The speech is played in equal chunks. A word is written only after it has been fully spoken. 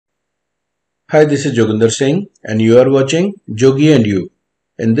Hi, this is Jogendra Singh and you are watching Jogi and You.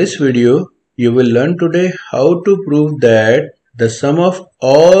 In this video, you will learn today how to prove that the sum of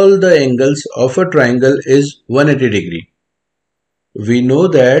all the angles of a triangle is 180 degree. We know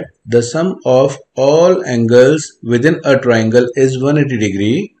that the sum of all angles within a triangle is 180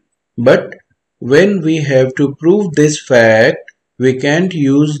 degree, but when we have to prove this fact, we can't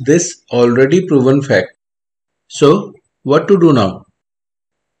use this already proven fact. So, what to do now?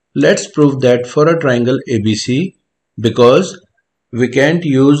 Let's prove that for a triangle ABC, because we can't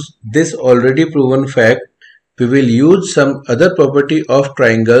use this already proven fact, we will use some other property of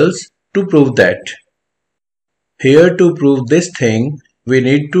triangles to prove that. Here to prove this thing, we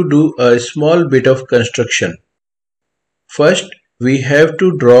need to do a small bit of construction. First, we have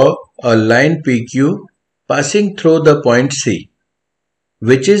to draw a line PQ passing through the point C,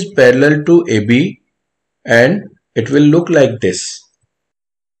 which is parallel to AB, and it will look like this.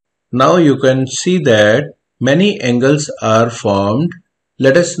 Now you can see that many angles are formed.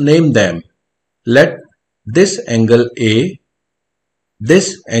 Let us name them. Let this angle A,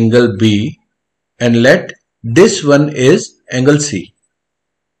 this angle B, and let this one is angle C.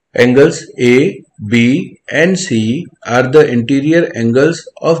 Angles A, B and C are the interior angles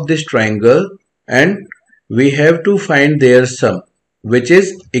of this triangle and we have to find their sum, which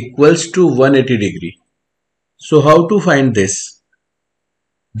is equals to 180 degree. So how to find this?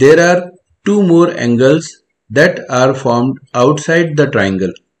 There are two more angles that are formed outside the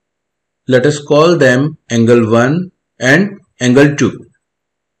triangle. Let us call them angle 1 and angle 2.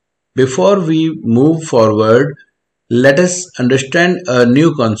 Before we move forward, let us understand a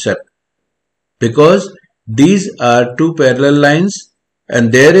new concept. Because these are two parallel lines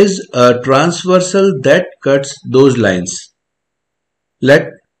and there is a transversal that cuts those lines. Let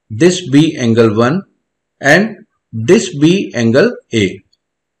this be angle 1 and this be angle A.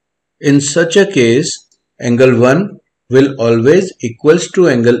 In such a case, angle 1 will always equals to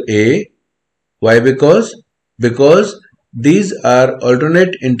angle A. Why? Because these are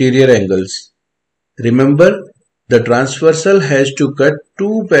alternate interior angles. Remember, the transversal has to cut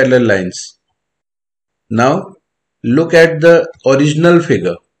two parallel lines. Now, look at the original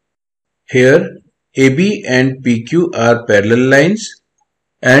figure. Here, AB and PQ are parallel lines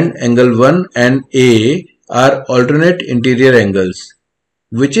and angle 1 and A are alternate interior angles,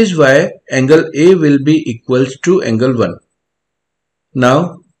 which is why angle A will be equals to angle 1.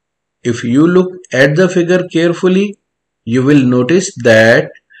 Now, if you look at the figure carefully, you will notice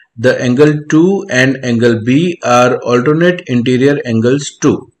that the angle 2 and angle B are alternate interior angles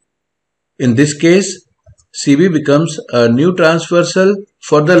too. In this case, CB becomes a new transversal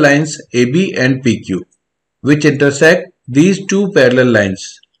for the lines AB and PQ, which intersect these two parallel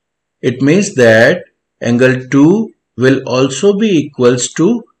lines. It means that angle 2 will also be equals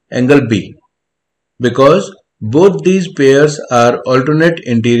to angle B, because both these pairs are alternate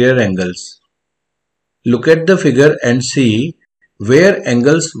interior angles. Look at the figure and see where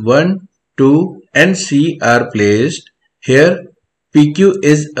angles 1, 2 and C are placed. Here PQ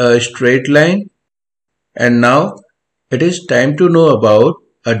is a straight line, and now it is time to know about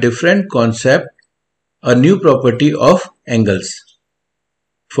a different concept, a new property of angles.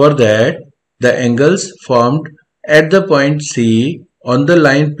 For that, the angles formed at the point C on the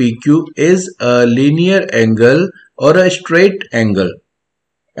line PQ is a linear angle or a straight angle.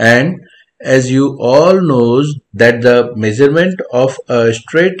 And as you all knows that the measurement of a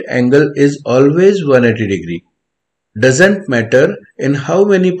straight angle is always 180 degree. Doesn't matter in how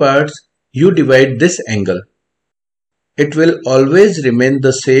many parts you divide this angle. It will always remain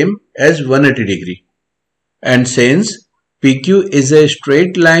the same as 180 degree. And since PQ is a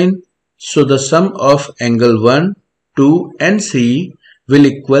straight line, so the sum of angle 1, 2 and C will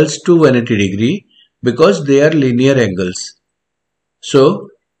equals to 180 degree because they are linear angles. So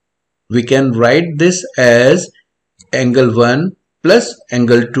we can write this as angle 1 plus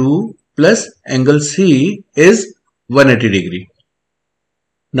angle 2 plus angle C is 180 degree.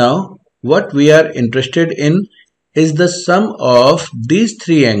 Now what we are interested in is the sum of these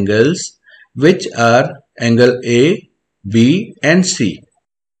three angles, which are angle A, B and C.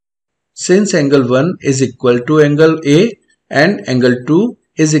 Since angle 1 is equal to angle A and angle 2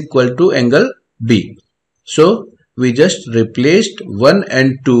 is equal to angle B. So we just replaced 1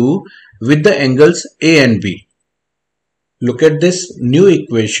 and 2 with the angles A and B. Look at this new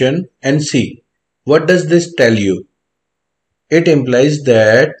equation and see what does this tell you. It implies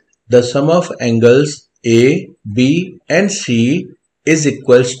that the sum of angles A, B and C is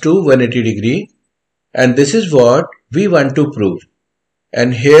equals to 180 degree, and this is what we want to prove.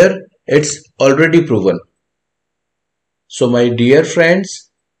 And here it's already proven. So my dear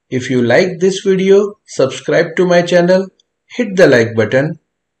friends, If you like this video, subscribe to my channel, hit the like button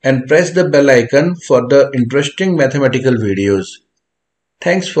and press the bell icon for the interesting mathematical videos.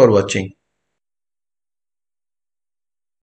 Thanks for watching.